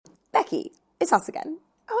Becky, it's us again.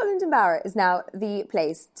 Holland & Barrett is now the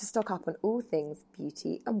place to stock up on all things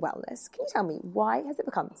beauty and wellness. Can you tell me, why has it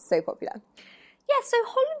become so popular? Yeah, so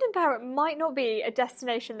Holland & Barrett might not be a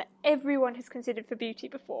destination that everyone has considered for beauty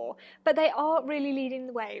before, but they are really leading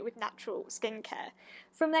the way with natural skincare.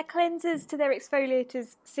 From their cleansers to their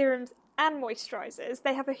exfoliators, serums and moisturisers,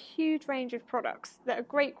 they have a huge range of products that are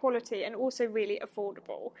great quality and also really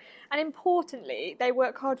affordable. And importantly, they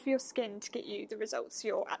work hard for your skin to get you the results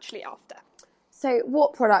you're actually after. So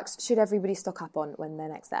what products should everybody stock up on when they're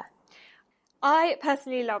next there? I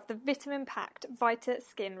personally love the vitamin-packed Vita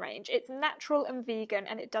Skin range. It's natural and vegan,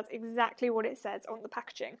 and it does exactly what it says on the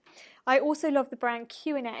packaging. I also love the brand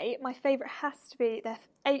Q&A. My favourite has to be their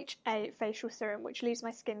HA facial serum, which leaves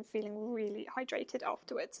my skin feeling really hydrated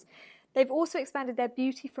afterwards. They've also expanded their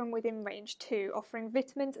Beauty From Within range too, offering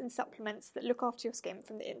vitamins and supplements that look after your skin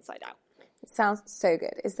from the inside out. It sounds so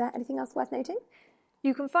good. Is there anything else worth noting?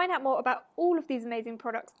 You can find out more about all of these amazing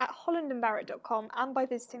products at hollandandbarrett.com and by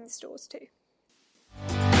visiting the stores too.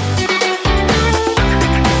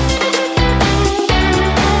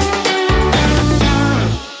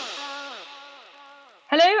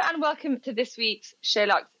 Hello and welcome to this week's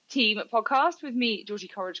SheerLuxe Team podcast with me, Georgie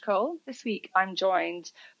Coleridge-Cole. This week I'm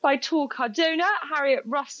joined by Tor Cardona, Harriet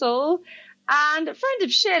Russell, and a friend of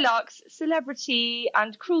SheerLuxe, celebrity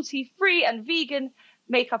and cruelty-free and vegan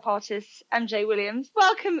makeup artist MJ Williams.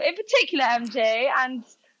 Welcome in particular, MJ, and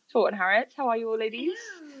Tor and Harriet. How are you all, ladies?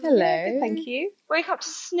 Hello. Yeah, thank you. Wake up to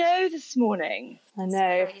snow this morning. I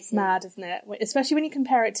know, it's mad, isn't it? Especially when you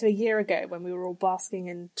compare it to a year ago when we were all basking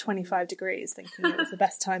in 25 degrees, thinking it was the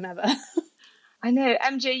best time ever. I know.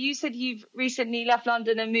 MJ, you said you've recently left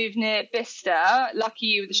London and moved near Bicester. Lucky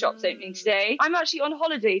you with the shops opening today. I'm actually on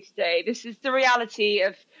holiday today. This is the reality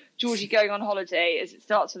of Georgie going on holiday as it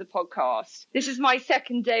starts with the podcast. This is my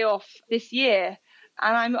second day off this year,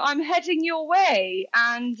 and I'm heading your way.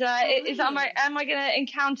 And am I going to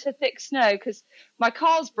encounter thick snow? Because my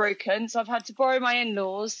car's broken, so I've had to borrow my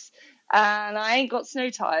in-laws, and I ain't got snow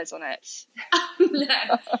tyres on it.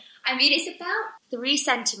 No. I mean, it's about 3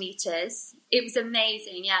 centimetres. It was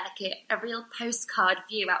amazing, yeah, like a real postcard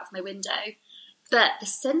view out of my window. But the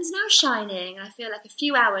sun's now shining, and I feel like a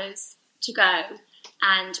few hours to go,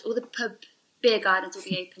 and all the pub beer gardens will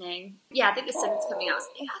be opening. Yeah, I think the sun's coming out.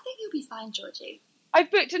 I think you'll be fine, Georgie.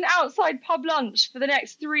 I've booked an outside pub lunch for the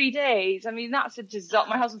next 3 days. I mean, that's a disaster.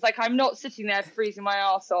 My husband's like, I'm not sitting there freezing my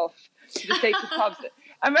arse off for the sake of pubs.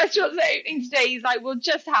 And restaurants are opening today. He's like, we'll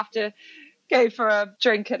just have to go for a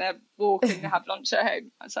drink and a walk and have lunch at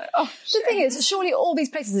home. I was like, oh, shit. The thing is, surely all these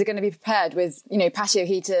places are going to be prepared with, patio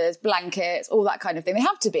heaters, blankets, all that kind of thing. They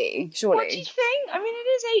have to be, surely. What do you think? I mean, it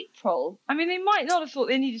is April. I mean, they might not have thought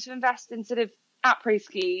they needed to invest in sort of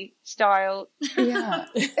après-ski style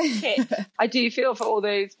kit. I do feel for all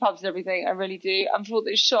those pubs and everything. I really do. And for all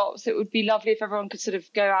those shops, it would be lovely if everyone could sort of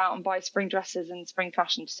go out and buy spring dresses and spring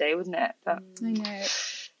fashion today, wouldn't it? But I know.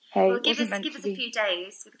 Hey, well, give us a few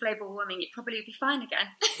days with global warming, it'd probably be fine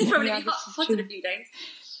again. Probably be hot in a few days.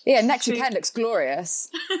 Yeah, next weekend looks glorious.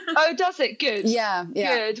 Oh, does it? Good. Yeah.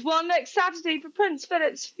 Good. Well, next Saturday for Prince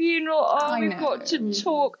Philip's funeral. Oh, we've got to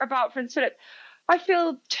talk about Prince Philip. I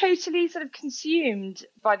feel totally sort of consumed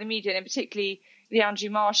by the media, and particularly the Andrew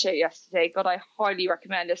Marr show yesterday. God, I highly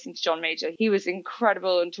recommend listening to John Major. He was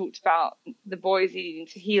incredible and talked about the boys needing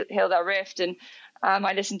to heal their rift. And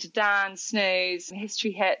I listened to Dan Snow's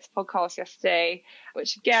History Hits podcast yesterday,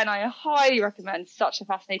 which again, I highly recommend. Such a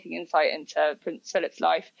fascinating insight into Prince Philip's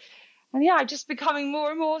life. And yeah, I'm just becoming more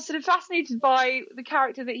and more sort of fascinated by the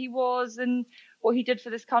character that he was and what he did for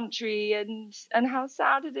this country and how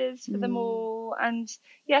sad it is for them all. And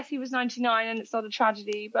yes, he was 99 and it's not a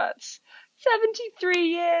tragedy, but 73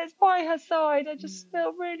 years by her side. I just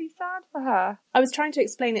feel really sad for her. I was trying to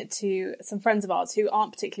explain it to some friends of ours who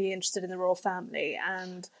aren't particularly interested in the royal family,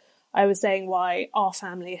 and I was saying why our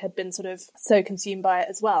family had been sort of so consumed by it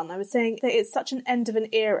as well. And I was saying that it's such an end of an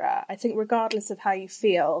era. I think regardless of how you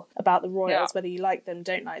feel about the royals, whether you like them,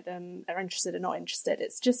 don't like them, are interested or not interested,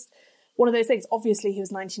 it's just one of those things. Obviously, he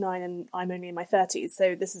was 99 and I'm only in my 30s,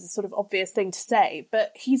 so this is a sort of obvious thing to say,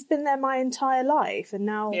 but he's been there my entire life, and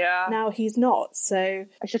now he's not. So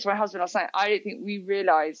I said to my husband last night, I don't think we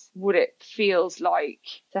realise what it feels like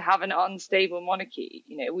to have an unstable monarchy.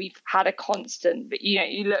 We've had a constant, but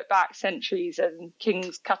you look back centuries and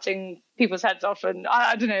kings cutting people's heads off, and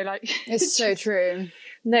I don't know, like it's so true.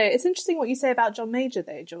 No, it's interesting what you say about John Major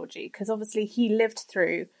though, Georgie, because obviously he lived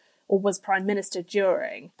through, or was Prime Minister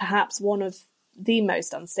during, perhaps one of the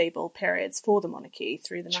most unstable periods for the monarchy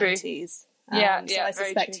through the 90s. So I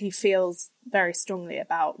suspect he feels very strongly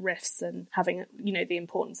about rifts and having, the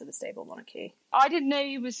importance of the stable monarchy. I didn't know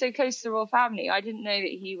he was so close to the royal family. I didn't know that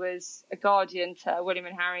he was a guardian to William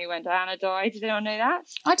and Harry when Diana died. Did anyone know that?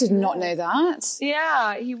 I did not know that.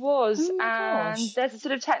 Yeah, he was. Oh my gosh. There's a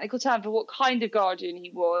sort of technical term for what kind of guardian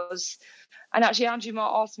he was. And actually, Andrew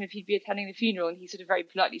Marr asked him if he'd be attending the funeral, and he sort of very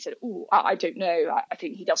politely said, I don't know. I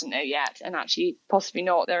think he doesn't know yet. And actually, possibly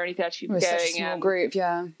not. There are only 30 people going. Such a small group,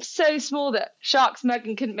 yeah. So small that Sharks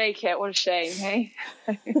Meghan couldn't make it. What a shame, hey?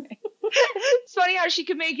 It's funny how she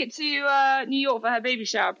could make it to New York for her baby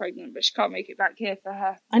shower pregnant, but she can't make it back here for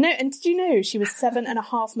her. I know, and did you know she was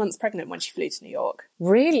 7.5 months pregnant when she flew to New York?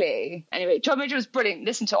 Really? Anyway, John Major was brilliant.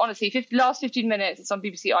 Listen to, honestly, last 15 minutes, it's on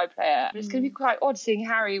BBC iPlayer. It's going to be quite odd seeing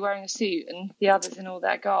Harry wearing a suit and the others in all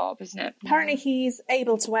their garb, isn't it? Apparently he's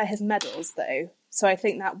able to wear his medals, though, so I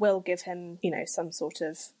think that will give him, some sort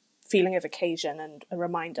of feeling of occasion and a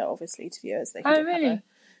reminder, obviously, to viewers. They can really?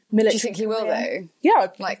 Do you think he will, though? Yeah,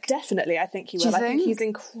 definitely. I think he will. Do you I think think? he's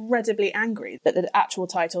incredibly angry that the actual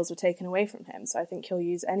titles were taken away from him. So I think he'll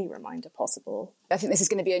use any reminder possible. I think this is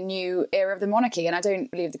going to be a new era of the monarchy, and I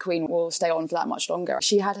don't believe the Queen will stay on for that much longer.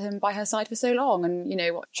 She had him by her side for so long, and,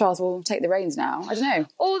 Charles will take the reins now. I don't know.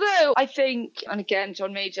 Although I think, and again,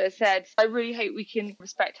 John Major said, I really hope we can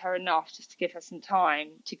respect her enough just to give her some time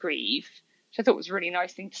to grieve, which I thought was a really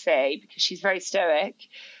nice thing to say because she's very stoic.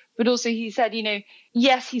 But also he said,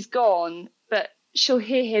 yes, he's gone, but she'll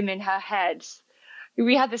hear him in her head.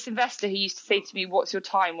 We had this investor who used to say to me, what's your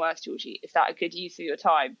time worth, Georgie? Is that a good use of your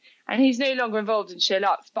time? And he's no longer involved in Sheer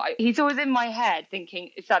Lux, but he's always in my head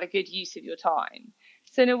thinking, is that a good use of your time?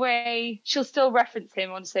 So in a way, she'll still reference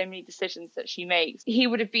him on so many decisions that she makes. He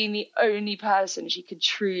would have been the only person she could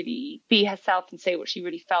truly be herself and say what she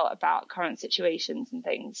really felt about current situations and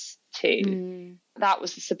things too. That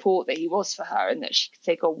was the support that he was for her, and that she could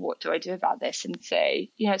say, God, what do I do about this? And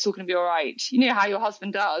say, it's all going to be all right. You know how your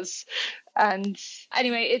husband does. And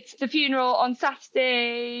anyway, it's the funeral on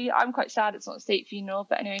Saturday. I'm quite sad it's not a state funeral,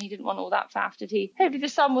 but anyway, he didn't want all that faff, did he? Hopefully the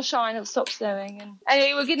sun will shine, it'll stop snowing. And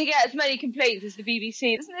anyway, we're going to get as many complaints as the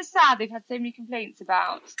BBC. Isn't it sad they've had so many complaints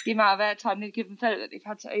about the amount of airtime they've given Philip that they've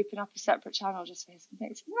had to open up a separate channel just for his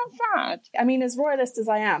complaints? Isn't that sad? I mean, as royalist as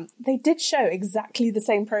I am, they did show exactly the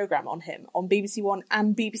same programme on him on BBC One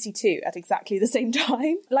and BBC Two at exactly the same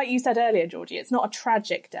time. Like you said earlier, Georgie, it's not a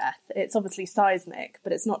tragic death. It's obviously seismic,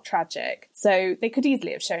 but it's not tragic. So they could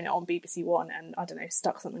easily have shown it on BBC One and, I don't know,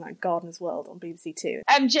 stuck something like Gardener's World on BBC Two.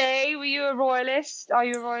 MJ, were you a royalist? Are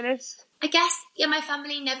you a royalist? I guess, my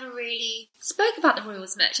family never really spoke about the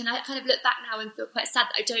royals much, and I kind of look back now and feel quite sad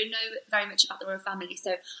that I don't know very much about the royal family,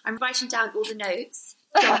 so I'm writing down all the notes.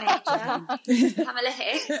 John Major, Pamela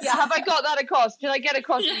Hicks. Yeah, have I got that across? Did I get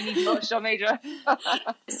across that you need to watch John Major?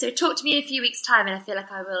 So talk to me in a few weeks' time and I feel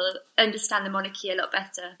like I will understand the monarchy a lot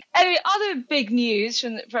better. Anyway, other big news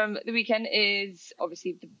from the weekend is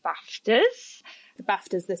obviously the BAFTAs. The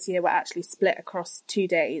BAFTAs this year were actually split across 2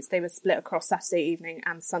 days. They were split across Saturday evening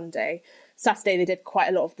and Sunday. Saturday they did quite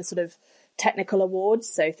a lot of the sort of technical awards,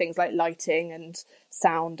 so things like lighting and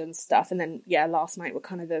sound and stuff. And then, last night were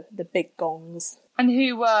kind of the big gongs. And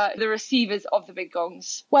who were the receivers of the big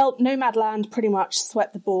gongs? Well, Nomadland pretty much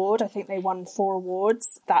swept the board. I think they won 4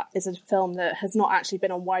 awards. That is a film that has not actually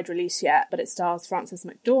been on wide release yet, but it stars Frances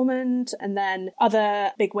McDormand. And then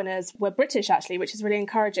other big winners were British, actually, which is really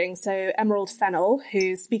encouraging. So Emerald Fennell,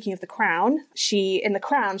 who's, speaking of The Crown, in The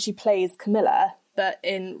Crown, she plays Camilla, but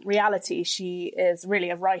in reality, she is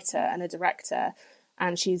really a writer and a director.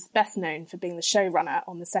 And she's best known for being the showrunner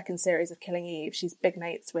on the second series of Killing Eve. She's big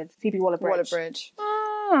mates with Phoebe Waller-Bridge.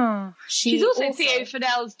 Oh. She's also Theo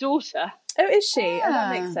Fennell's daughter. Oh, is she? Yeah. Oh,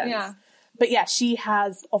 that makes sense. Yeah. But she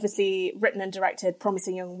has obviously written and directed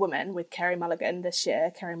Promising Young Woman with Carey Mulligan this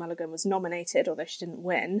year. Carey Mulligan was nominated, although she didn't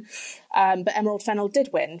win. But Emerald Fennell did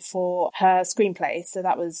win for her screenplay, so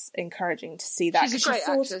that was encouraging to see that. She's a great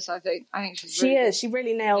actress, I think. I think she's really good. She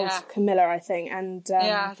really nailed Camilla, I think. And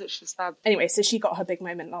I thought she was fab. Anyway, so she got her big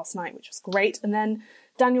moment last night, which was great. And then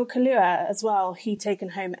Daniel Kaluuya as well, he taken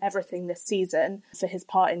home everything this season for his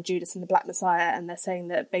part in Judas and the Black Messiah, and they're saying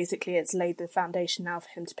that basically it's laid the foundation now for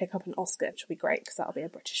him to pick up an Oscar, which will be great because that'll be a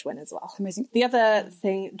British win as well. Amazing. The other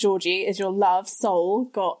thing, Georgie, is your love,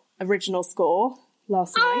 Soul, got original score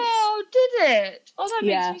last night. Oh, did it? Oh, that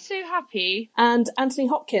makes me so happy. And Anthony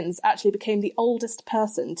Hopkins actually became the oldest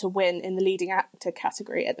person to win in the leading actor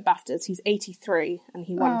category at the BAFTAs. He's 83 and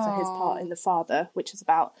he won for his part in The Father, which is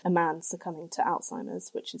about a man succumbing to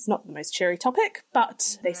Alzheimer's, which is not the most cheery topic,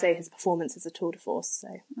 but they say his performance is a tour de force. So.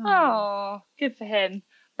 Oh, good for him.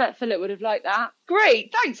 bet Philip would have liked that.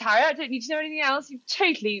 Great, thanks, Harry. I don't need to know anything else. You've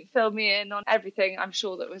totally filled me in on everything I'm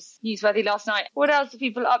sure that was newsworthy last night. What else are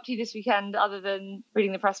people up to this weekend other than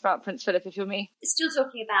reading the press about Prince Philip, if you're me? Still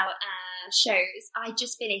talking about shows, I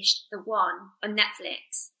just finished The One on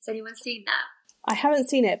Netflix. Has anyone seen that? I haven't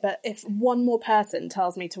seen it, but if one more person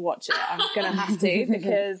tells me to watch it, I'm going to have to,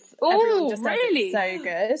 because everyone just says it's so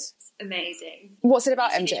good. It's amazing. What's it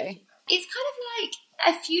about, MJ? It's kind of like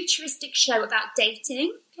a futuristic show about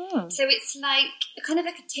dating. So it's like kind of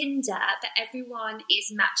like a Tinder, but everyone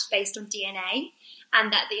is matched based on DNA,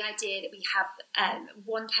 and that the idea that we have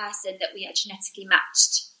one person that we are genetically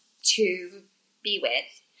matched to be with.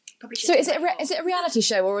 So is it a reality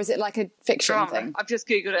show, or is it like a fiction thing? I've just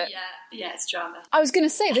Googled it. Yeah, it's drama. I was going to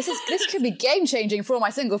say, this could be game-changing for all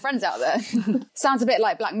my single friends out there. Sounds a bit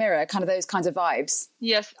like Black Mirror, kind of those kinds of vibes.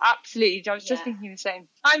 Yes, absolutely. I was just thinking the same.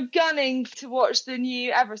 I'm gunning to watch the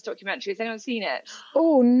new Everest documentary. Has anyone seen it?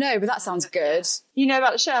 Oh, no, but that sounds good. You know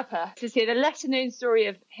about the Sherpa? To see the lesser-known story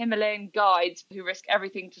of Himalayan guides who risk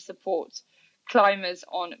everything to support climbers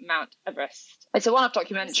on Mount Everest. It's a one-off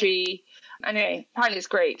documentary. Anyway, apparently it's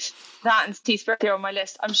great. That and Seaspiracy are on my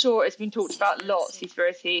list. I'm sure it's been talked about a lot,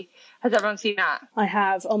 Seaspiracy. Has everyone seen that? I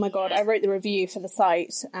have. Oh my God, I wrote the review for the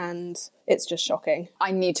site and it's just shocking.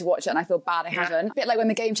 I need to watch it and I feel bad I haven't. A bit like when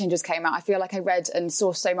The Game Changers came out, I feel like I read and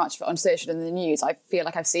saw so much of it on social and the news. I feel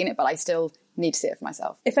like I've seen it, but I still need to see it for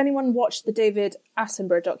myself. If anyone watched the David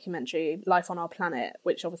Attenborough documentary, Life on Our Planet,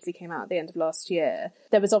 which obviously came out at the end of last year,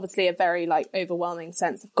 there was obviously a very overwhelming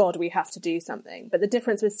sense of, God, we have to do something. But the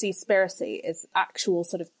difference with Seaspiracy is actual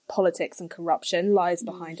sort of politics and corruption lies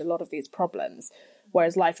behind a lot of these problems.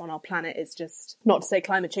 Whereas Life on Our Planet is just, not to say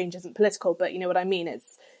climate change isn't political, but you know what I mean?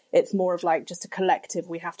 It's more of like just a collective,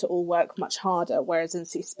 we have to all work much harder. Whereas in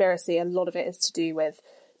Seaspiracy, a lot of it is to do with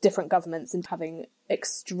different governments and having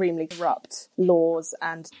extremely corrupt laws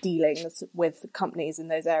and dealings with companies in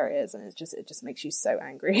those areas, and it just makes you so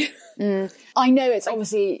angry. I know it's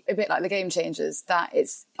obviously a bit like The Game Changers, that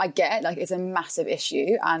I get it, it's a massive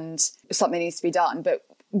issue and something needs to be done, but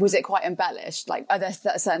was it quite embellished? Are there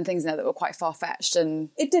certain things in there that were quite far-fetched?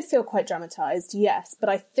 And it did feel quite dramatised, yes, but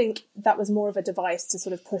I think that was more of a device to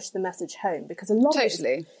sort of push the message home, because a lot of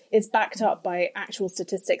it is backed up by actual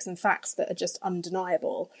statistics and facts that are just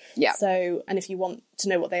undeniable. Yeah. So, and if you want to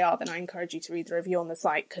know what they are, then I encourage you to read the review on the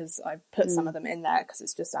site, because I've put some of them in there because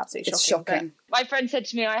it's just absolutely shocking. My friend said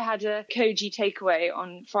to me, I had a Koji takeaway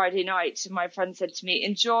on Friday night, and my friend said to me,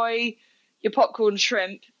 enjoy your popcorn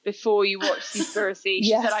shrimp before you watch Seaspiracy. She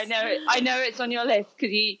said, I know it's on your list,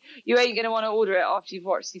 because you ain't going to want to order it after you've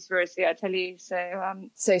watched Seaspiracy, I tell you.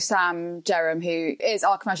 So Sam Jerem, who is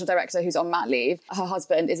our commercial director, who's on mat leave, her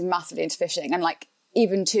husband is massively into fishing, and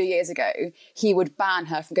even 2 years ago, he would ban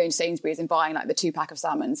her from going to Sainsbury's and buying the 2-pack of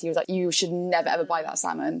salmons. He was like, you should never ever buy that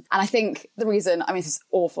salmon. And I think the reason, this is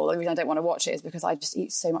awful, the reason I don't want to watch it is because I just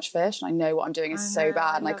eat so much fish and I know what I'm doing is so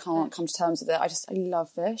bad and I can't come to terms with it. I love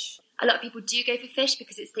fish. A lot of people do go for fish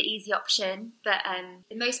because it's the easy option, but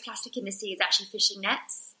the most plastic in the sea is actually fishing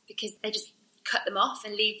nets, because they just cut them off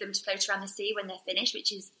and leave them to float around the sea when they're finished,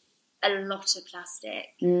 which is a lot of plastic.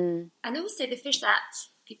 And also the fish that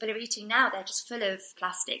people are eating now, they're just full of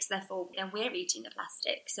plastics, therefore then we're eating the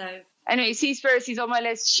plastic. So anyway, Seaspiracy's on my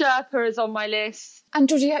list, Sherpa is on my list. And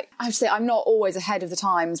Georgie, I have to say, I'm not always ahead of the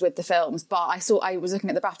times with the films, but I was looking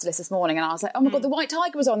at the BAFTA list this morning and I was like, oh my God, The White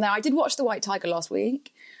Tiger was on there. I did watch The White Tiger last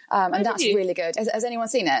week. And that's really good. Has anyone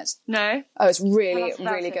seen it? No. Oh, it's really,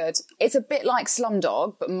 really good. It's a bit like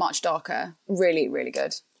Slumdog, but much darker. Really, really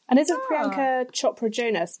good. And isn't Priyanka Chopra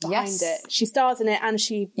Jonas behind it? She stars in it and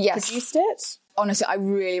she produced it? Honestly, I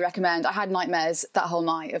really recommend. I had nightmares that whole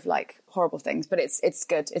night of horrible things, but it's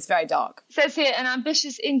good. It's very dark. It says here, an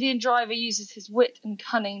ambitious Indian driver uses his wit and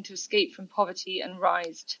cunning to escape from poverty and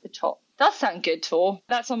rise to the top. Does sound good, Tor.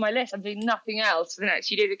 That's on my list. I'm doing nothing else for the next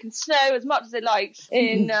few days. It can snow as much as it likes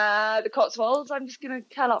in the Cotswolds. I'm just going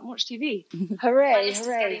to curl up and watch TV. Hooray, my list is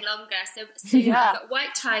getting longer. So you've got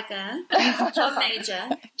White Tiger, John Major.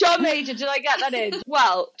 John Major, did I get that in?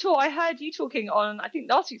 Well, Tor, I heard you talking on, I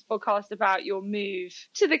think, last week's podcast about your move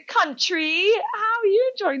to the country. How are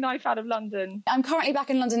you enjoying life out of London? I'm currently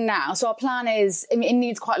back in London now, so our plan is, it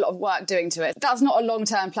needs quite a lot of work doing to it. That's not a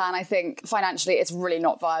long-term plan, I think. Financially, it's really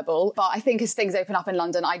not viable. But I think as things open up in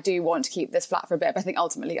London, I do want to keep this flat for a bit. But I think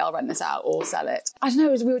ultimately I'll rent this out or sell it. I don't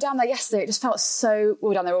know, we were down there yesterday. It just felt we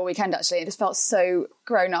were down there all weekend, actually. It just felt so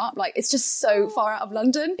grown up. It's just so far out of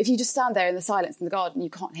London. If you just stand there in the silence in the garden, you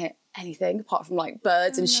can't hear anything apart from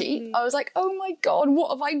birds and sheep. I was like, oh my God,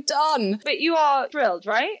 what have I done? But you are thrilled,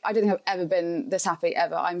 right? I don't think I've ever been this happy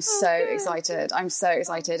ever. I'm so excited. I'm so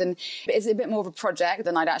excited. And it's a bit more of a project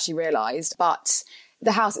than I'd actually realised, but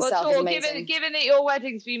The house itself is amazing. Given that your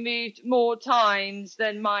wedding's been moved more times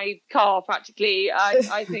than my car, practically,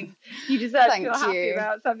 I think you deserve to feel happy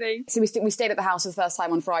about something. So we stayed at the house for the first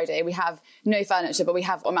time on Friday. We have no furniture, but we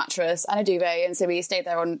have a mattress and a duvet, and so we stayed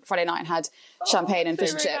there on Friday night and had champagne and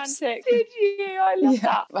fish and chips. Did you? I love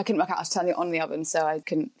that. I couldn't work out how to turn it on in the oven, so I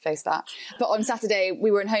couldn't face that. But on Saturday, we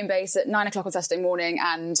were in home base at 9 o'clock on Saturday morning,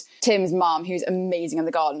 and Tim's mum, who's amazing in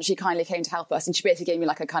the garden, she kindly came to help us, and she basically gave me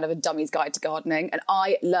like a kind of a dummy's guide to gardening, and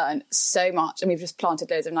I learned so much, and we've just planted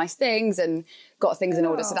loads of nice things and got things in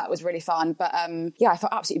order, so that was really fun. But I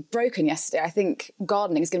felt absolutely broken yesterday. I think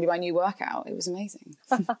gardening is going to be my new workout. It was amazing.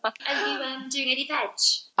 Are you doing any veg?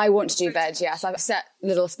 I want to do veg, yes. I've set a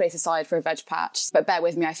little space aside for a veg patch, but bear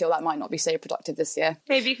with me, I feel that might not be so productive this year.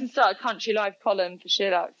 Maybe you can start a Country Life column for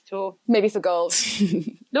Sherlock's tour. Maybe for gold.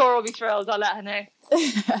 Laura will be thrilled, I'll let her know.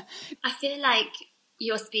 I feel like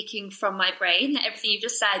you're speaking from my brain. Everything you've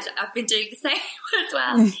just said, I've been doing the same as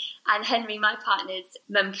well. And Henry, my partner's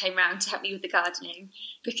mum, came round to help me with the gardening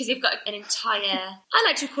because we've got an entire, I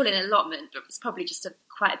like to call it an allotment, but it's probably just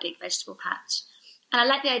quite a big vegetable patch. And I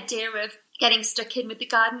like the idea of getting stuck in with the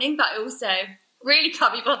gardening, but I also really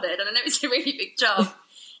can't be bothered. And I know it's a really big job.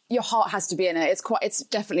 Your heart has to be in it. It's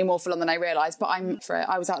definitely more full on than I realised, but I'm for it.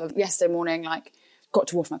 I was out yesterday morning, got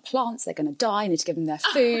to water my plants. They're going to die. I need to give them their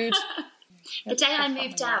food. The day I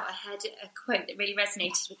moved out, I heard a quote that really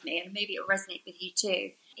resonated with me, and maybe it will resonate with you too.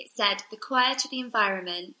 It said, "The quieter the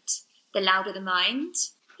environment, the louder the mind."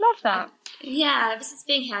 Love that. Yeah, ever since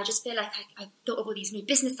being here, I just feel like I thought of all these new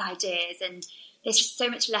business ideas, and there's just so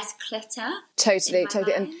much less clutter. Totally.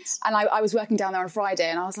 And I was working down there on Friday,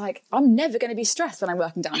 and I was like, I'm never going to be stressed when I'm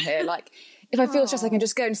working down here. Like, if I feel stressed, I can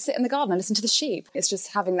just go and sit in the garden and listen to the sheep. It's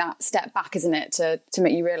just having that step back, isn't it, to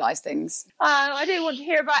make you realise things. I don't want to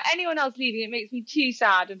hear about anyone else leaving. It makes me too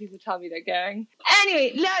sad when people tell me they're going.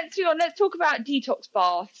 Anyway, let's move on. Let's talk about detox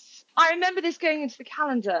baths. I remember this going into the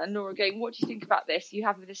calendar and Laura going, what do you think about this? You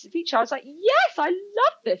have this as a feature. I was like, yes, I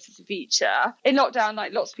love this as a feature. In lockdown,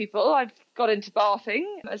 like lots of people, I've got into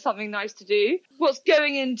bathing as something nice to do. What's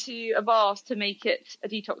going into a bath to make it a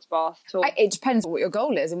detox bath? It depends on what your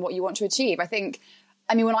goal is and what you want to achieve.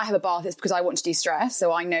 I mean, when I have a bath, it's because I want to de-stress.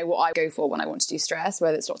 So I know what I go for when I want to de-stress,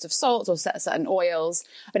 whether it's lots of salts or certain oils.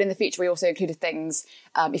 But in the future, we also included things,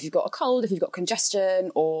 if you've got a cold, if you've got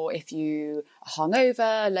congestion, or if you are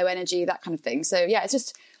hungover, low energy, that kind of thing. So yeah, it's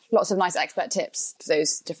just lots of nice expert tips for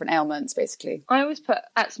those different ailments, basically. I always put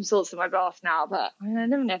Epsom salts in my bath now, but I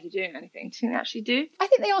never know if they're doing anything. Do you think they actually do? I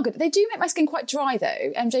think they are good. They do make my skin quite dry,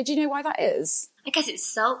 though. MJ, do you know why that is? I guess it's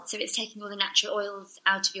salt, so it's taking all the natural oils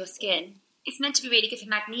out of your skin. It's meant to be really good for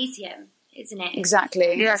magnesium, isn't it?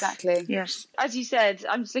 Exactly, yes. Exactly. Yes. As you said,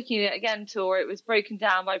 I'm just looking at it again, Tor, it was broken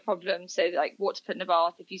down by problems. So like what to put in a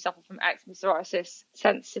bath if you suffer from eczema, psoriasis,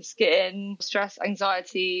 sensitive skin, stress,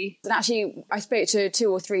 anxiety. And actually, I spoke to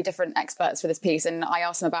 2 or 3 different experts for this piece, and I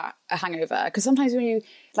asked them about a hangover. Because sometimes when you,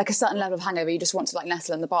 like a certain level of hangover, you just want to like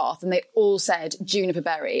nestle in the bath. And they all said juniper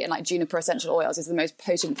berry and like juniper essential oils is the most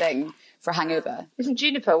potent thing for a hangover. Isn't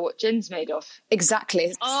juniper what gin's made of?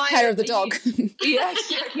 Exactly. Hair of the dog.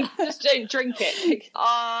 Yes, just don't drink it.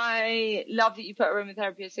 I love that you put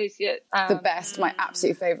aromatherapy associate. The best, my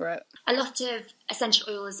absolute favourite. A lot of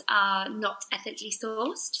essential oils are not ethically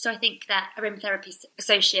sourced, so I think that aromatherapy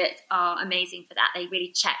associates are amazing for that. They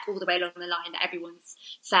really check all the way along the line that everyone's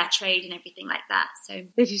fair trade and everything like that. So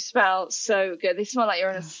they do smell so good. They smell like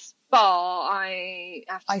you're in a spa. I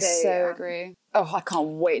have to say. I so agree. Oh, I can't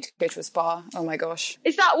wait to go to a spa. Oh my gosh.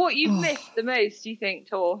 Is that what you've missed the most, do you think,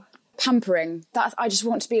 Tor? Pampering. I just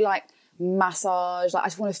want to be like massaged. Like I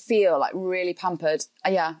just want to feel like really pampered.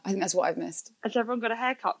 Yeah, I think that's what I've missed. Has everyone got a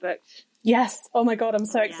haircut booked? Yes. Oh my God, I'm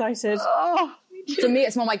so excited. Oh, for me,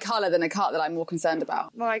 it's more my colour than a cut that I'm more concerned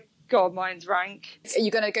about. My God, mine's rank. Are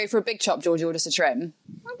you going to go for a big chop, Georgie, or just a trim?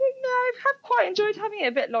 I don't know. I've quite enjoyed having it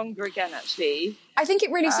a bit longer again, actually. I think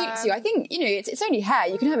it really suits you. I think, it's only hair.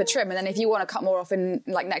 You can have a trim, and then if you want to cut more off in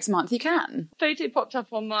like next month, you can. Photo popped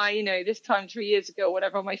up on my, this time 3 years ago or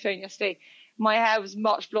whatever on my phone yesterday. My hair was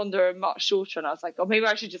much blonder and much shorter, and I was like, oh, maybe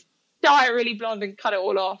I should just dye it really blonde and cut it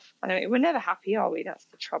all off. I mean, we're never happy, are we? That's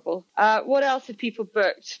the trouble. What else have people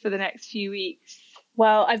booked for the next few weeks?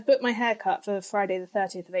 Well, I've booked my haircut for Friday the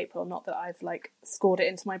 30th of April. Not that I've scored it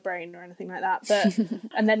into my brain or anything like that, but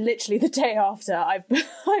and then literally the day after, I've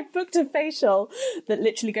booked a facial that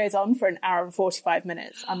literally goes on for an hour and 45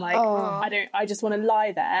 minutes. I'm like, I just want to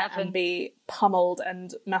lie there and be pummeled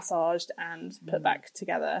and massaged and put back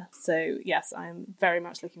together. So yes, I'm very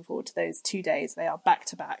much looking forward to those 2 days. They are back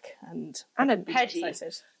to back, and a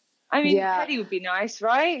pedi. I mean, pedi would be nice,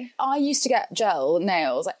 right? I used to get gel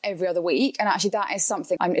nails like every other week, and actually that is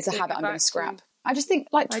something, it's a habit I'm going to scrap. I just think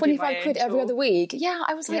like 25 quid every other week. Yeah,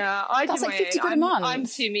 I was like, that's like 50 quid a month. I'm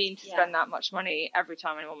too mean to spend that much money every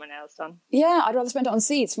time I want my nails done. Yeah, I'd rather spend it on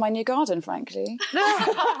seeds for my new garden, frankly.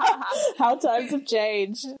 How times have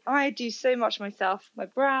changed. I do so much myself. My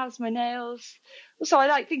brows, my nails. Also, I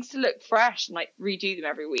like things to look fresh and like redo them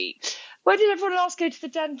every week. Why did everyone else go to the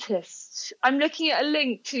dentist? I'm looking at a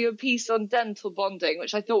link to a piece on dental bonding,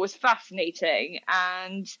 which I thought was fascinating.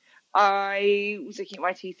 And I was looking at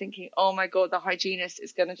my teeth thinking, oh my God, the hygienist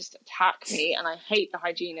is going to just attack me. And I hate the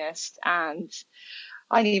hygienist. And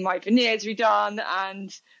I need my veneers redone.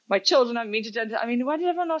 And my children haven't been to dentist. I mean, why did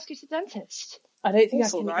everyone else go to the dentist? I don't think I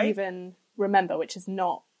can even remember, which is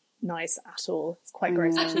not nice at all. It's quite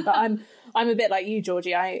gross actually, but I'm a bit like you,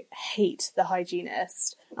 Georgie. I hate the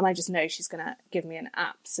hygienist, and I just know she's gonna give me an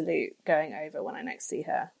absolute going over when I next see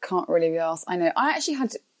her. Can't really be asked. I know. I actually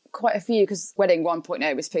had quite a few because wedding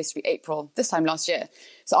 1.0 was supposed to be April this time last year,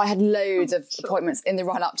 so I had loads of appointments in the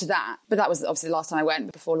run up to that, but that was obviously the last time I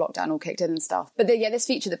went before lockdown all kicked in and stuff. But this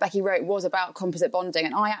feature that Becky wrote was about composite bonding,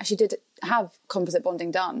 and I actually did have composite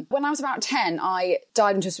bonding done. When I was about 10, I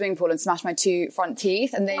dived into a swimming pool and smashed my 2 front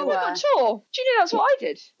teeth, and they were... Oh my God, sure. Do you know that's what I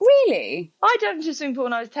did? Really? I dived into a swimming pool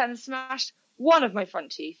when I was 10 and smashed one of my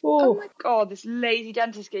front teeth. Oh my God, this lazy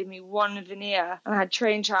dentist gave me one veneer, and I had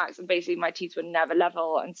train tracks, and basically my teeth were never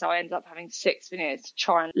level, and so I ended up having 6 veneers to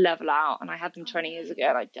try and level out, and I had them 20 years ago,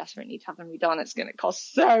 and I desperately need to have them redone. It's going to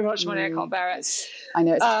cost so much money, I can't bear it. I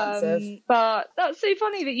know it's expensive. But that's so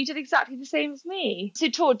funny that you did exactly the same as me. So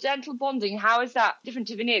Tor, dental bonding, how is that different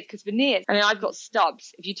to veneers? Because veneers, I mean, I've got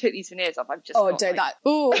stubs. If you took these veneers off, I've just don't that.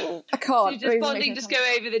 Oh, I can't. So just bonding just go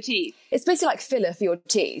over the teeth. It's basically like filler for your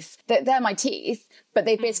teeth. They're my teeth, but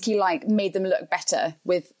they've basically like made them look better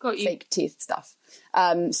with fake teeth stuff.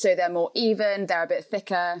 So they're more even, they're a bit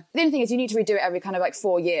thicker. The only thing is you need to redo it every kind of like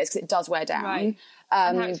 4 years because it does wear down. Right.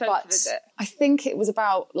 And how expensive but is it? I think it was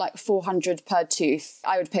about like 400 per tooth.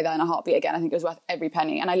 I would pay that in a heartbeat again. I think it was worth every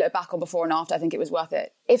penny. And I look back on before and after, I think it was worth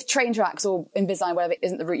it. If train tracks or Invisalign, whatever,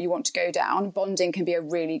 isn't the route you want to go down, bonding can be a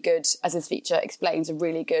really good, as this feature explains, a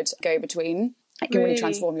really good go-between. It can really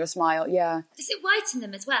transform your smile, yeah. Does it whiten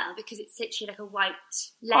them as well? Because it's literally like a white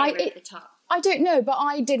layer at the top. I don't know, but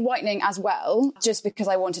I did whitening as well, just because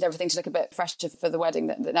I wanted everything to look a bit fresher for the wedding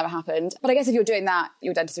that never happened. But I guess if you're doing that,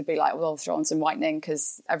 your dentist would be like, well, throw on some whitening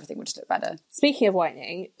because everything would just look better. Speaking of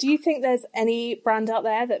whitening, do you think there's any brand out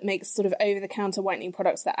there that makes sort of over-the-counter whitening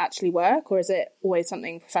products that actually work, or is it always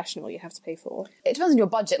something professional you have to pay for? It depends on your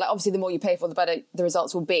budget. Like, obviously, the more you pay for, the better the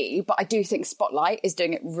results will be. But I do think Spotlight is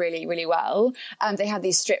doing it really, really well. And they have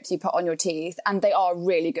these strips you put on your teeth, and they are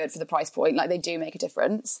really good for the price point. Like, they do make a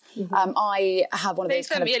difference. Mm-hmm. I have one of those.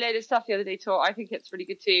 They sent me a load of stuff the other day, Tor. I think it's really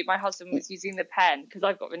good too. My husband was using the pen because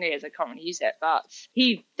I've got veneers. I can't really use it, but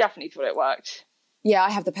he definitely thought it worked. Yeah, I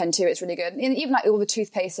have the pen too. It's really good. And even like all the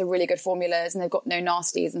toothpastes are really good formulas, and they've got no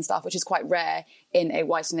nasties and stuff, which is quite rare in a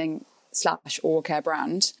whitening / oral care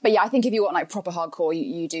brand. But yeah, I think if you want like proper hardcore,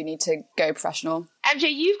 you do need to go professional.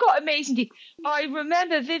 MJ, you've got amazing teeth. I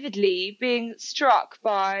remember vividly being struck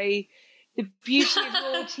by the beauty of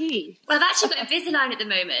your teeth. Well, I've actually got Invisalign at the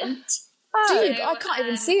moment. Oh, dude, I can't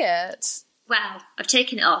even see it. Well, I've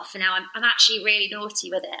taken it off, and now I'm actually really naughty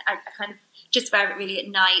with it. I kind of just wear it really at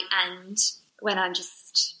night and when I'm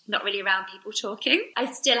just not really around people talking. I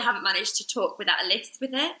still haven't managed to talk without a lisp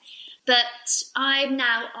with it. But I'm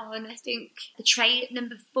now on, I think, the tray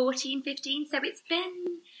number 14, 15. So it's been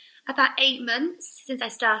about 8 months since I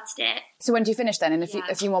started it. So when do you finish then? In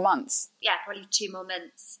a few more months? Yeah, probably 2 more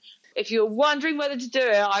months. If you're wondering whether to do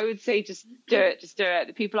it, I would say just do it. Just do it.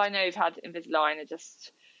 The people I know who've had Invisalign are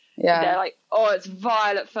just, they're like, oh, it's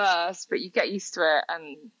vile at first, but you get used to it,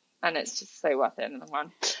 and it's just so worth it in the long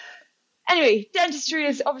run. Anyway, dentistry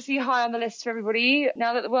is obviously high on the list for everybody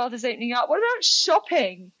now that the world is opening up. What about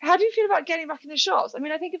shopping? How do you feel about getting back in the shops? I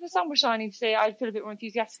mean, I think if the sun was shining today, I'd feel a bit more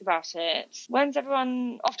enthusiastic about it. When's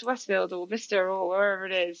everyone off to Westfield or Vista or wherever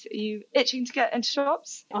it is? Are you itching to get into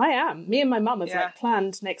shops? I am. Me and my mum have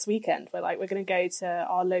planned next weekend. We're going to go to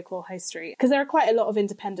our local high street because there are quite a lot of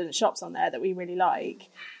independent shops on there that we really like,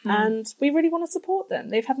 and we really want to support them.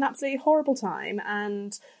 They've had an absolutely horrible time,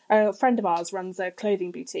 and a friend of ours runs a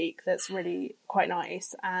clothing boutique that's really quite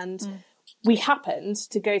nice, and we happened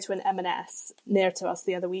to go to an M&S near to us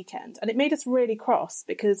the other weekend, and it made us really cross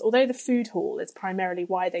because although the food hall is primarily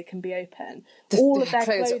why they can be open, all of their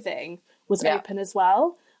clothing was open as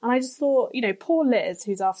well. And I just thought, poor Liz,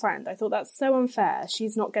 who's our friend, I thought that's so unfair.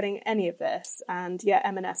 She's not getting any of this. And yet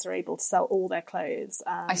M&S are able to sell all their clothes.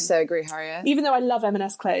 I so agree, Harriet. Even though I love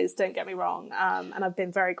M&S clothes, don't get me wrong. And I've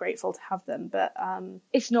been very grateful to have them. But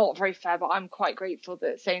it's not very fair, but I'm quite grateful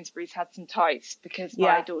that Sainsbury's had some tights because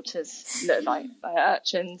my daughters look like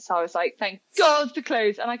urchins. So I was like, thank God for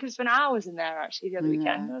clothes. And I could have spent hours in there actually the other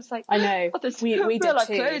weekend. I was like, I know. Oh, there's we did like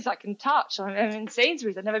too. Clothes I can touch. I'm in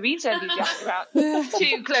Sainsbury's. I've never been so enthusiastic about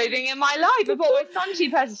shoe clothing in my life. I bought my son 2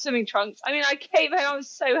 pairs of swimming trunks. I mean, I came home, I was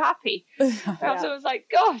so happy. I was like,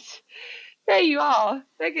 God, there you are.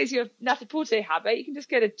 There goes your Net-a-Porter habit. You can just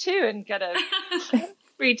go to 2 and get a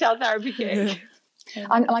retail therapy kit.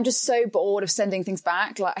 I'm just so bored of sending things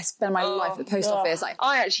back. Like, I spend my life at the post office.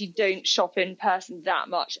 I actually don't shop in person that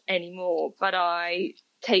much anymore, but I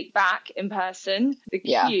take back in person. The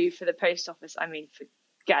queue for the post office, I mean,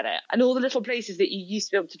 forget it. And all the little places that you used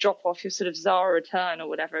to be able to drop off your sort of Zara return or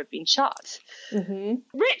whatever have been shut. Mm-hmm.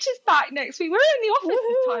 Rich is back next week. We're in the office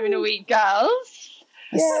this time in a week, girls.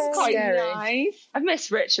 That's quite nice. I've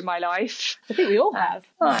missed Rich in my life. I think we all have.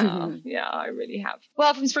 Yeah, I really have.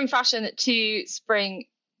 Well, from spring fashion to spring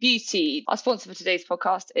beauty, our sponsor for today's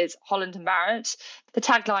podcast is Holland & Barrett. The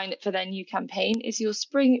tagline for their new campaign is your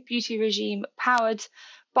spring beauty regime powered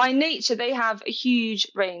by nature. They have a huge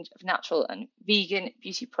range of natural and vegan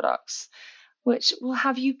beauty products, which will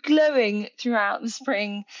have you glowing throughout the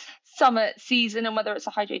spring summer season. And whether it's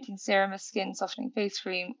a hydrating serum, a skin softening face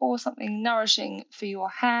cream, or something nourishing for your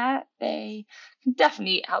hair, they can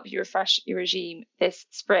definitely help you refresh your regime this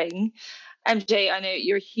spring. MJ, I know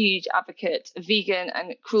you're a huge advocate of vegan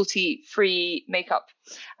and cruelty-free makeup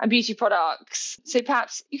and beauty products. So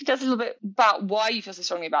perhaps you could tell us a little bit about why you feel so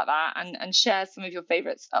strongly about that and share some of your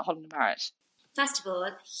favourites at Holland & Barrett. First of all,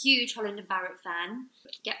 huge Holland & Barrett fan.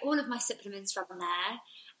 Get all of my supplements from there.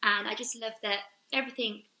 And I just love that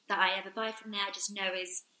everything that I ever buy from there I just know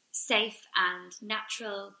is safe and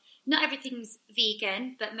natural. Not everything's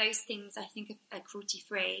vegan, but most things I think are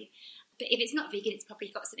cruelty-free. But if it's not vegan, it's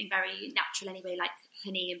probably got something very natural anyway, like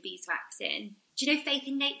honey and beeswax in. Do you know Faith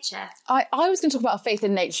in Nature? I was going to talk about Faith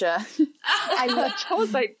in Nature. I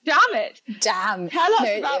was like, damn it. Damn. Tell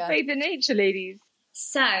us about Faith in Nature, ladies.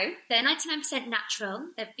 So, they're 99% natural,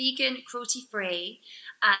 they're vegan, cruelty-free,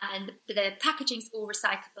 and the packaging's all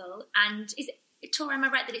recyclable. And is it, Tora, am I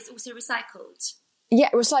right that it's also recycled? Yeah,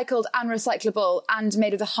 recycled and recyclable and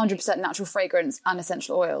made with 100% natural fragrance and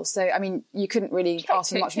essential oils. So, I mean, you couldn't really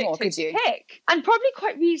ask for much more, could you? And probably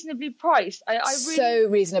quite reasonably priced. I really, so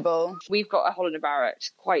reasonable. We've got a Holland & Barrett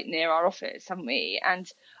quite near our office, haven't we? And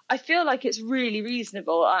I feel like it's really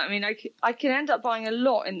reasonable. I mean, I can end up buying a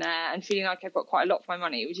lot in there and feeling like I've got quite a lot for my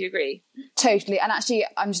money. Would you agree? Totally. And actually,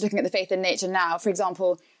 I'm just looking at the Faith in Nature now. For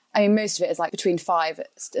example, I mean, most of it is like between £5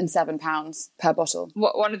 and £7 per bottle.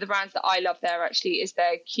 One of the brands that I love there actually is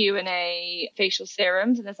their Q&A facial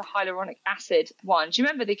serums, and there's a hyaluronic acid one. Do you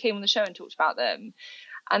remember they came on the show and talked about them?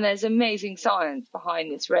 And there's amazing science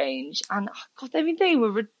behind this range. And God, I mean, they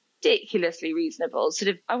were ridiculously reasonable. Sort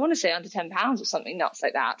of, I want to say under £10 or something nuts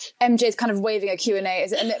like that. MJ's kind of waving a Q&A.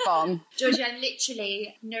 Is it a lip balm? Georgia, I'm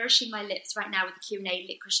literally nourishing my lips right now with the Q&A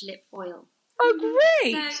licorice lip oil. Oh,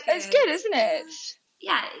 great! So it's good, isn't it?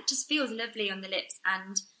 Yeah, it just feels lovely on the lips,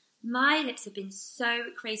 and my lips have been so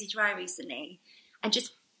crazy dry recently, and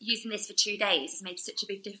just using this for 2 days has made such a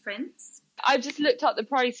big difference. I've just looked up the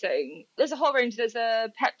pricing. There's a whole range. There's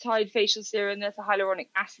a peptide facial serum. There's a hyaluronic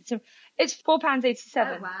acid serum. It's £4.87.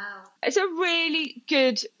 Oh, wow. It's a really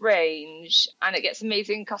good range, and it gets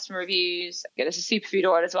amazing customer reviews. There's a superfood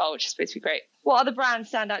oil as well, which is supposed to be great. What other brands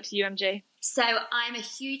stand out to you, MJ? So I'm a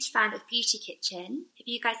huge fan of Beauty Kitchen. Have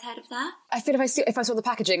you guys heard of that? I feel if I saw the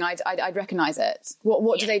packaging, I'd recognise it.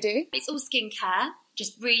 What do they do? It's all skincare,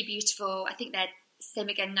 just really beautiful. I think they're, same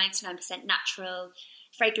again, 99% natural,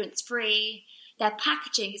 fragrance-free. Their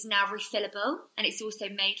packaging is now refillable, and it's also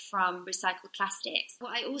made from recycled plastics.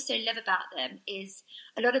 What I also love about them is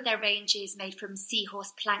a lot of their range is made from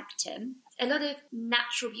seahorse plankton. A lot of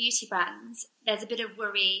natural beauty brands, there's a bit of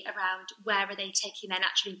worry around where are they taking their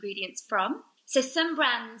natural ingredients from. So some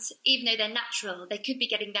brands, even though they're natural, they could be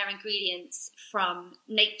getting their ingredients from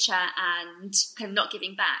nature and kind of not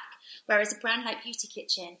giving back. Whereas a brand like Beauty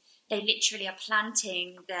Kitchen, they literally are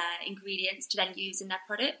planting their ingredients to then use in their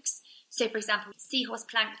products. So, for example, seahorse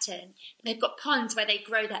plankton, they've got ponds where they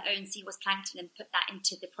grow their own seahorse plankton and put that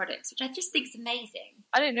into the products, which I just think is amazing.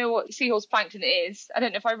 I don't know what seahorse plankton is. I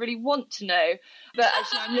don't know if I really want to know, but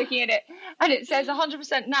actually I'm looking at it and it says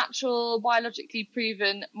 100% natural, biologically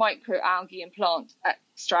proven microalgae and plant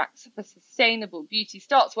extracts for sustainable beauty.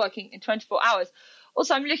 Starts working in 24 hours.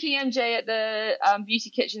 Also, I'm looking, MJ, at the Beauty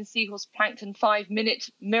Kitchen Seahorse Plankton 5-minute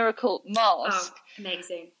Miracle Mask. Oh,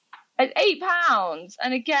 amazing. At £8.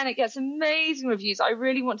 And again, it gets amazing reviews. I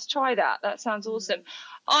really want to try that. That sounds awesome.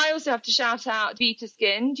 I also have to shout out Vita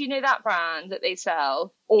Skin. Do you know that brand that they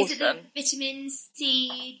sell? Awesome. Is it the vitamin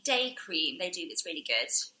C day cream they do that's really good?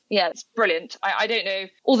 Yeah, it's brilliant. I don't know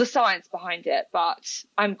all the science behind it, but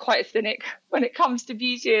I'm quite a cynic when it comes to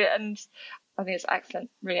beauty, and I think it's excellent,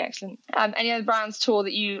 really excellent. Any other brands, Tor,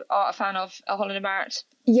 that you are a fan of, Holland & Barrett?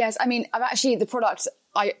 Yes, I mean, I'm actually, the product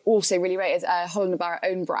I also really rate is a Holland & Barrett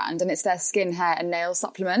own brand, and it's their skin, hair and nail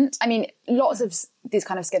supplement. I mean, lots of these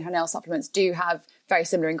kind of skin, hair, nail supplements do have very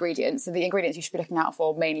similar ingredients. So the ingredients you should be looking out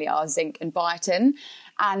for mainly are zinc and biotin.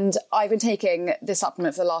 And I've been taking this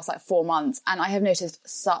supplement for the last 4 months, and I have noticed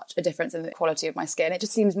such a difference in the quality of my skin. It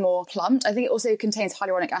just seems more plumped. I think it also contains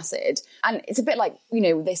hyaluronic acid. And it's a bit like,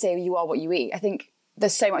 they say you are what you eat. I think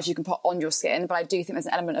there's so much you can put on your skin, but I do think there's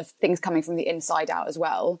an element of things coming from the inside out as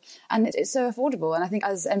well. And it's so affordable. And I think,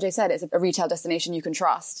 as MJ said, it's a retail destination you can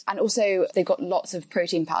trust. And also, they've got lots of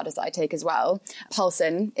protein powders that I take as well.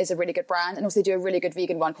 Pulsin is a really good brand. And also do a really good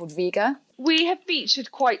vegan one called Vega. We have featured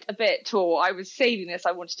quite a bit, Tor. I was saving this.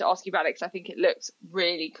 I wanted to ask you about it because I think it looks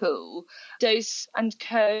really cool. Dose &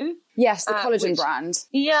 Co. Yes, the collagen brand.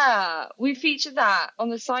 Yeah, we featured that on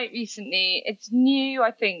the site recently. It's new, I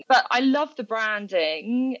think, but I love the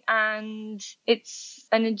branding, and it's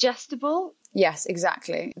an ingestible. Yes,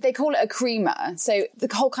 exactly. They call it a creamer. So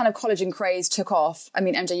the whole kind of collagen craze took off. I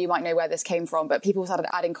mean, MJ, you might know where this came from, but people started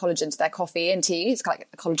adding collagen to their coffee and tea. It's kind of like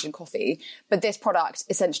a collagen coffee. But this product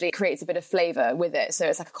essentially creates a bit of flavour with it. So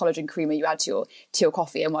it's like a collagen creamer you add to your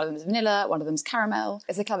coffee, and one of them is vanilla, one of them is caramel.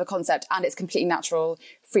 It's a clever concept, and it's completely natural,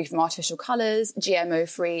 free from artificial colours, GMO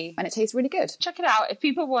free, and it tastes really good. Check it out. If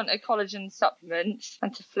people want a collagen supplement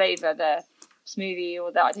and to flavour their smoothie,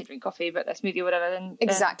 or that, I don't drink coffee, but their smoothie or whatever, then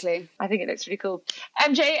exactly. I think it looks really cool.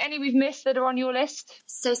 MJ, any we've missed that are on your list?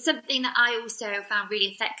 So something that I also found really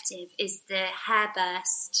effective is the hair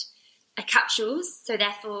burst capsules. So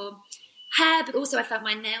therefore hair, but also I found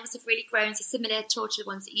my nails have really grown, so similar to the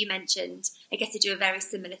ones that you mentioned. I guess they do a very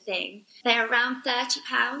similar thing. They're around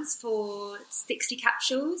 £30 for 60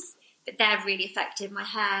 capsules, but they're really effective. My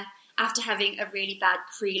hair, after having a really bad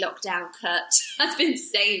pre-lockdown cut, has been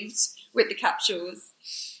saved with the capsules.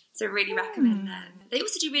 So really recommend them. They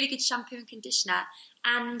also do really good shampoo and conditioner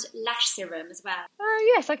and lash serum as well.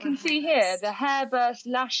 Oh yes, I can see here the Hair Burst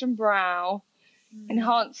Lash and Brow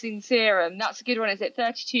Enhancing Serum. That's a good one. Is it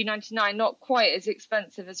 $32.99? Not quite as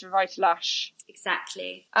expensive as Revitalash.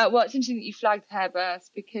 Exactly. Well, it's interesting that you flagged Hair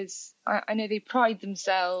Burst, because I know they pride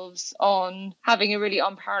themselves on having a really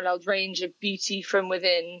unparalleled range of beauty from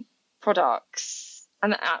within products,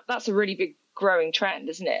 and that's a really big growing trend,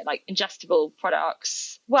 isn't it? Like ingestible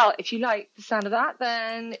products. Well, if you like the sound of that,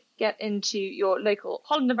 then get into your local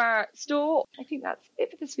Holland & Barrett store. I think that's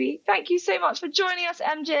it for this week. Thank you so much for joining us,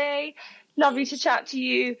 MJ. Lovely to chat to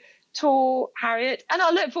you, Tor, Harriet, and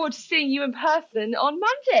I'll look forward to seeing you in person on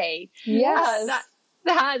Monday. Yes.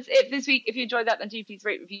 That's it for this week. If you enjoyed that, then do please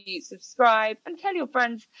rate, review, subscribe, and tell your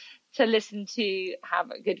friends to listen to.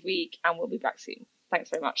 Have a good week, and we'll be back soon. Thanks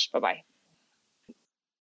very much. Bye-bye.